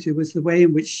referring to was the way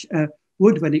in which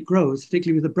wood, when it grows,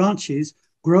 particularly with the branches,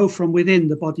 grow from within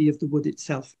the body of the wood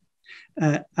itself.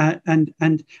 And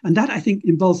that, I think,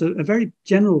 involves a very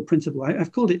general principle.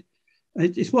 I've called it,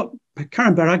 it's what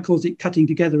Karen Barad calls it cutting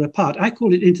together apart. I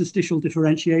call it interstitial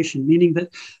differentiation, meaning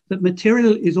that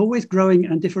material is always growing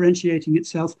and differentiating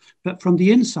itself, but from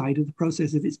the inside of the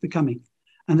process of its becoming.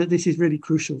 And that this is really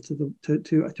crucial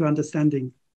to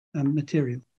understanding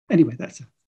material. Anyway, that's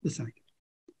the side.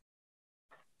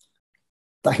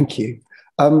 Thank you.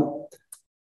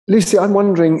 Lucy, I'm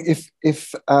wondering if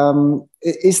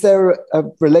is there a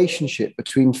relationship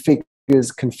between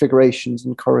figures, configurations,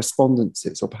 and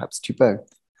correspondences, or perhaps to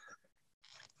both?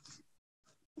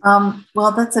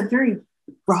 Well, that's a very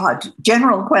broad,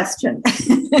 general question.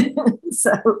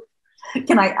 So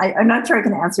I'm not sure I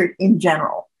can answer it in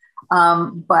general.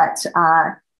 But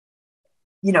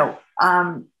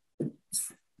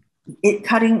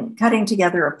cutting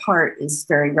together apart is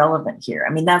very relevant here.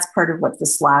 I mean, that's part of what the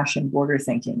slash and border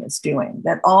thinking is doing,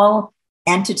 that all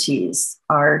entities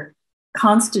are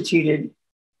constituted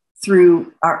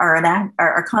through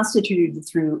are constituted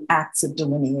through acts of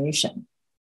delineation.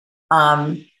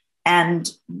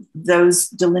 And those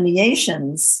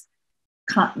delineations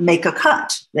make a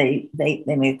cut. They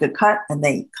make a cut and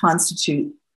they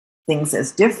constitute things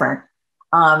as different.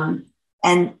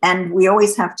 And we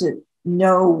always have to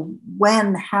know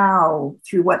when, how,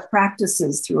 through what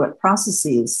practices, through what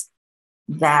processes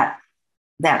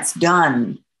that's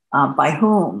done, by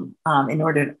whom, in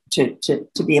order to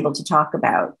be able to talk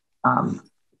about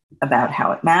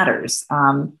how it matters.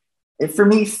 For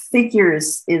me,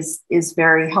 figures is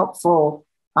very helpful,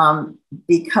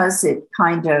 because it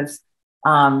kind of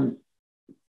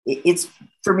it's,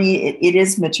 for me, it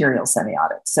is material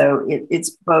semiotics. So it's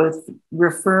both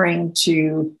referring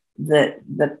to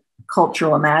the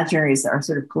cultural imaginaries, our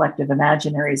sort of collective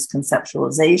imaginaries,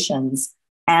 conceptualizations,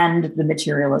 and the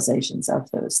materializations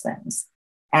of those things,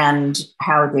 and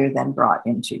how they're then brought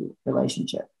into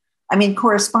relationship. I mean,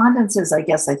 correspondences, I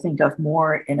guess I think of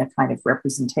more in a kind of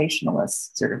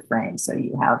representationalist sort of frame. So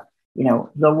you have,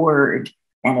 the word,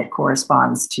 and it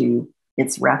corresponds to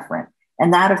its referent.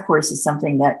 And that, of course, is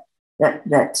something that the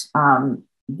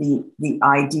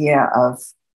idea of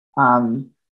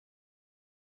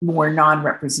more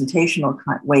non-representational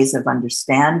ways of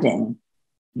understanding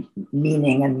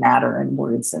meaning and matter and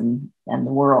words and the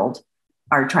world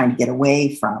are trying to get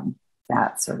away from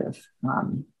that sort of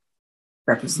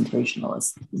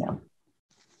representationalist,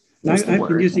 I've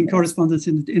been using correspondence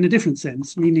in a different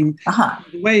sense, meaning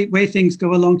the way things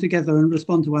go along together and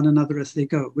respond to one another as they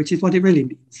go, which is what it really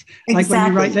means. Exactly. Like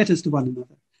when you write letters to one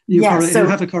another, you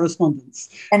have a correspondence.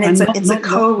 And it's a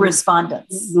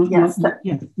co-respondence. Yes,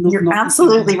 you're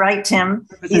absolutely right, Tim.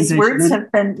 These words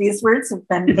have been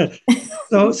bastardized.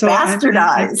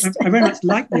 I very much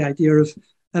like the idea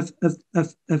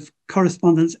of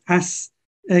correspondence as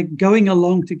going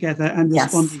along together and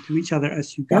responding to each other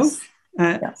as you go.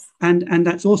 Yes. And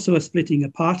that's also a splitting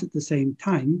apart at the same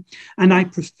time. And I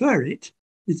prefer it.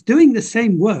 It's doing the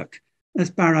same work as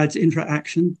Barad's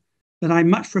interaction, but I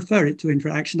much prefer it to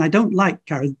interaction. I don't like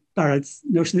Barad's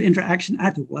notion of interaction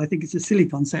at all. I think it's a silly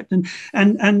concept. And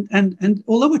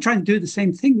although we're trying to do the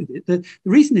same thing with it, the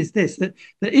reason is this, that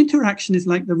the interaction is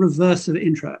like the reverse of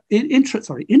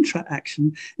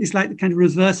intra-action is like the kind of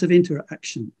reverse of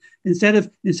interaction. Instead of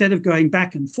going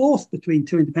back and forth between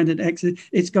two independent X's,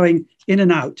 it's going in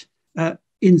and out,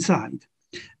 inside.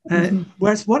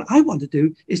 Whereas what I want to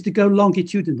do is to go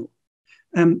longitudinal.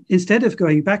 Instead of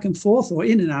going back and forth or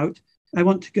in and out, I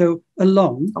want to go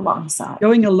alongside,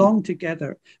 going along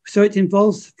together. So it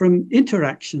involves from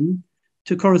interaction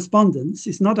to correspondence.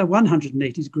 It's not a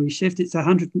 180-degree shift. It's a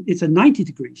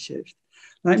 90-degree shift.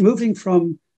 Like moving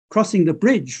from crossing the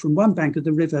bridge from one bank of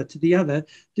the river to the other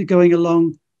to going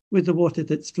along with the water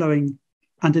that's flowing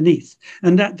underneath.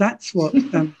 And that's what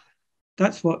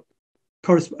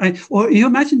corresponds. Or you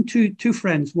imagine two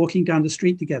friends walking down the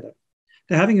street together.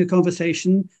 They're having a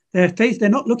conversation. They're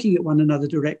not looking at one another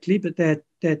directly, but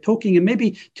they're talking and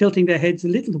maybe tilting their heads a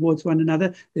little towards one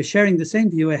another. They're sharing the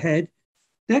same view ahead.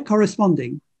 They're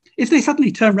corresponding. If they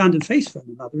suddenly turn around and face one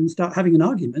another and start having an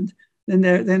argument, then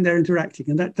they're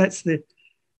interacting. And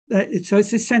so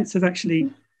it's this sense of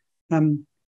actually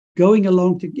going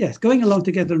along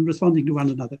together and responding to one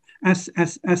another as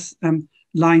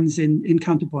lines in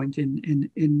counterpoint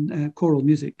in choral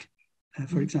music,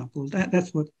 for example.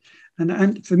 That's what,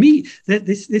 and for me,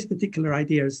 this particular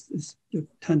idea has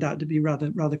turned out to be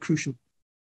rather crucial.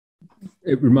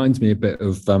 It reminds me a bit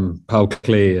of Paul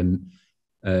Klee and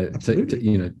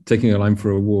taking a line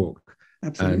for a walk.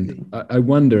 Absolutely. And I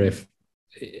wonder if,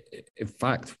 in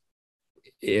fact,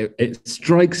 it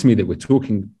strikes me that we're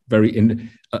talking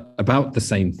about the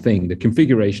same thing, the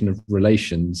configuration of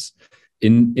relations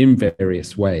in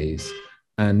various ways,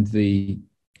 and the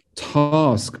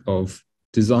task of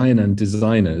design and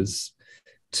designers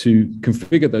to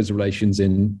configure those relations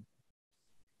in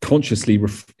a consciously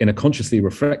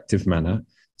reflective manner,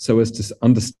 so as to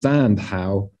understand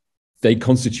how they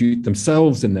constitute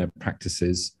themselves in their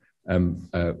practices.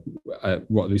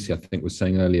 What Lucy, I think, was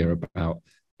saying earlier about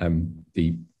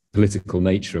the political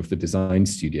nature of the design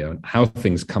studio and how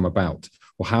things come about,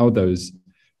 or how those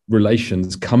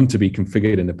relations come to be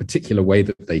configured in a particular way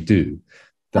that they do.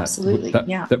 That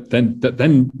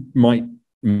then might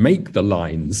make the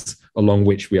lines along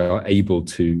which we are able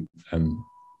to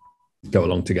go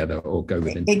along together or go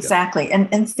within exactly together.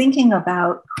 And thinking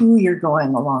about who you're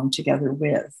going along together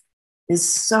with is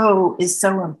so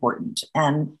important,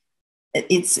 and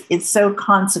it's so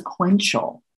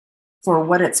consequential for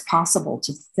what it's possible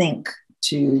to think,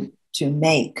 to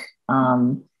make,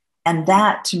 and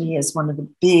that to me is one of the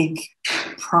big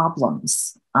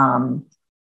problems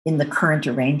in the current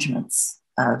arrangements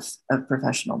of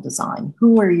professional design.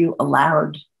 Who are you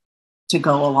allowed to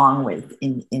go along with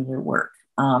in your work?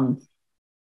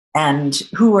 And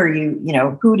who are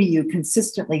who do you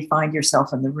consistently find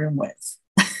yourself in the room with?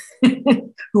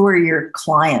 Who are your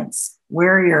clients?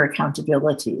 Where are your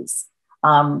accountabilities?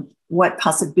 What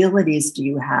possibilities do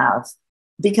you have?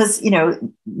 Because,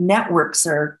 networks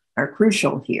are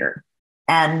crucial here.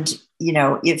 And,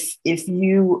 if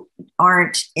you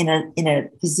aren't in a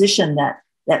position that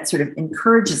sort of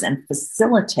encourages and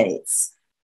facilitates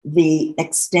the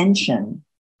extension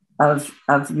of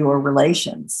your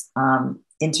relations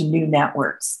into new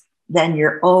networks, then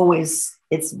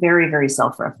it's very, very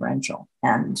self-referential.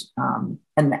 And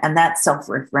that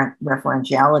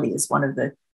self-referentiality is one of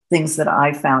the things that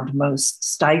I found most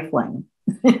stifling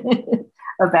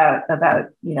about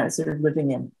sort of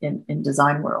living in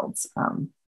design worlds.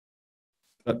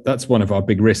 That's one of our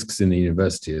big risks in the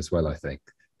university as well, I think,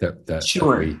 that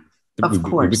sure. we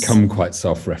become quite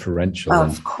self-referential.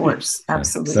 Of course,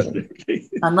 absolutely.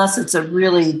 Unless it's a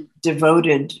really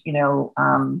devoted,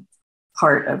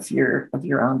 part of your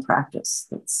own practice.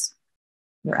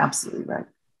 You're absolutely right.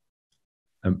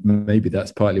 And maybe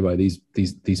that's partly why these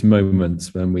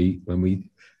moments when we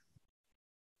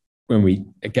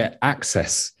get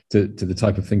access to the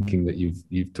type of thinking that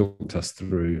you've talked us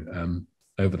through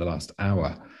over the last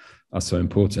hour are so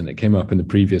important. It came up in the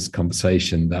previous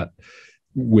conversation that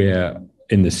we're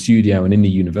in the studio and in the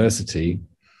university,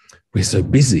 we're so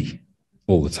busy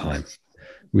all the time.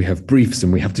 We have briefs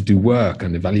and we have to do work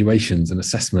and evaluations and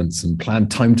assessments and plan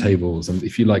timetables. And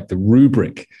if you like, the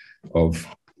rubric of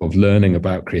learning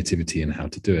about creativity and how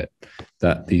to do it,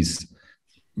 that these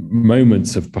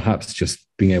moments of perhaps just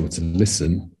being able to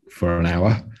listen for an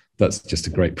hour, that's just a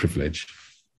great privilege.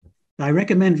 I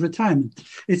recommend retirement.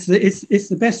 It's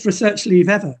the best research leave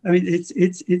ever. I mean,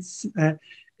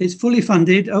 it's fully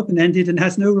funded, open-ended, and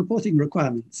has no reporting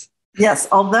requirements. Yes,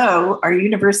 although our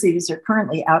universities are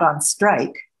currently out on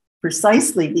strike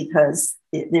precisely because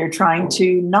they're trying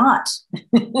to not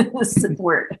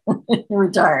support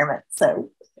retirement.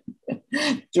 So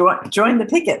join the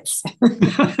pickets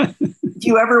if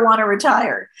you ever want to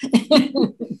retire.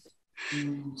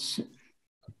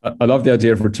 I love the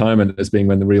idea of retirement as being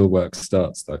when the real work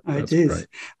starts, though. It is. Great.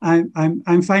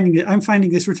 I'm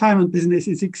finding this retirement business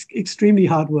is extremely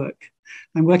hard work.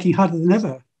 I'm working harder than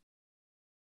ever.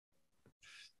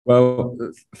 Well,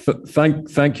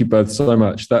 thank you both so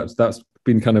much. That's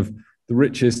been kind of the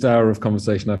richest hour of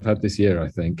conversation I've had this year, I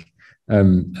think.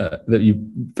 That you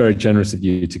very generous of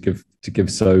you to give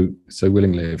so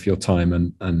willingly of your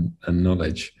time and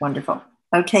knowledge. Wonderful.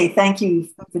 Okay, thank you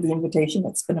for the invitation.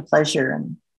 It's been a pleasure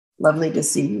and lovely to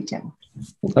see you, Tim.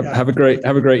 Have a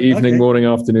great evening, morning,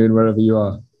 afternoon, wherever you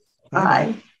are.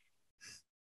 Bye.